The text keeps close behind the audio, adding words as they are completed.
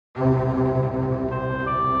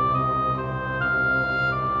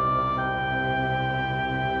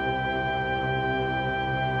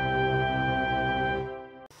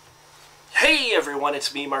Hey everyone,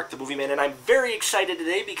 it's me, Mark the Movie Man, and I'm very excited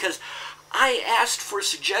today because I asked for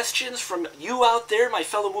suggestions from you out there, my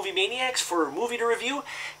fellow movie maniacs, for a movie to review,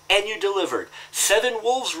 and you delivered. Seven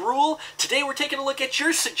Wolves Rule. Today we're taking a look at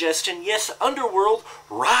your suggestion, yes, Underworld,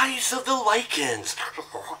 Rise of the Lycans.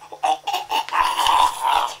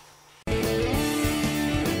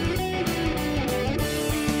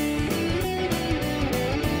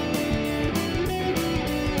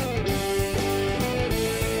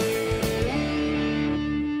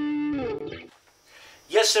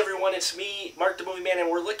 Yes, everyone, it's me, Mark the Movie Man, and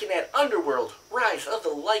we're looking at Underworld, Rise of the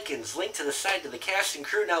Lycans. Link to the side to the cast and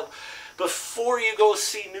crew. Now, before you go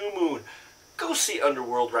see New Moon, go see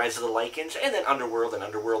Underworld, Rise of the Lycans, and then Underworld and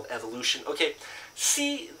Underworld Evolution. Okay,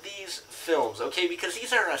 see these films, okay, because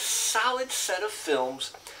these are a solid set of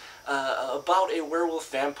films about a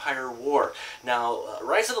werewolf-vampire war. Now,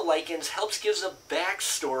 Rise of the Lycans gives a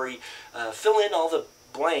backstory, fill in all the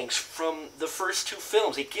blanks from the first two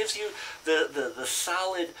films. It gives you the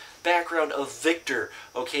solid background of Victor,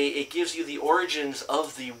 okay? It gives you the origins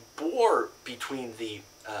of the war between the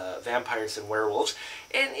vampires and werewolves,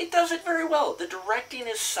 and it does it very well. The directing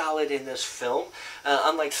is solid in this film,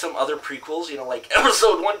 unlike some other prequels, you know, like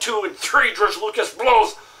Episode 1, 2, and 3, George Lucas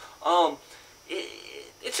blows.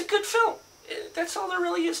 It's a good film. That's all there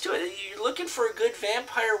really is to it. You're looking for a good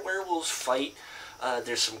vampire-werewolves fight.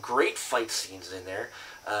 There's some great fight scenes in there.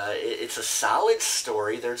 It's a solid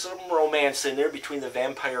story. There's some romance in there between the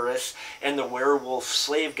vampiress and the werewolf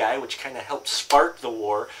slave guy, which kind of helped spark the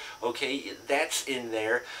war. Okay, that's in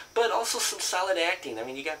there. But also some solid acting. I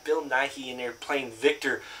mean, you got Bill Nighy in there playing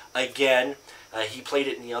Victor again. He played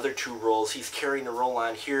it in the other two roles. He's carrying the role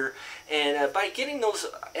on here. And by getting those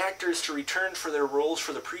actors to return for their roles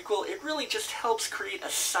for the prequel, it really just helps create a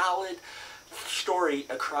solid story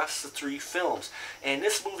across the three films. And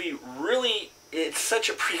this movie really, it's such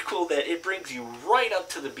a prequel that it brings you right up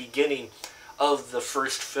to the beginning of the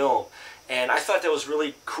first film. And I thought that was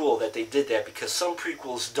really cool that they did that, because some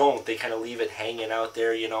prequels don't. They kind of leave it hanging out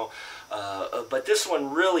there, you know. But this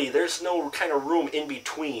one really, there's no kind of room in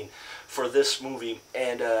between for this movie.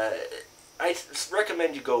 And I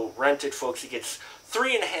recommend you go rent it, folks. It gets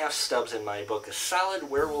 3.5 stubs in my book. A solid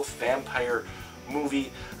werewolf vampire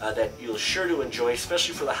movie that you'll sure to enjoy,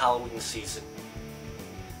 especially for the Halloween season.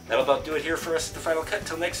 That'll about do it here for us at the Final Cut.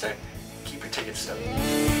 Till next time, keep your tickets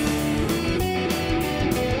stubby.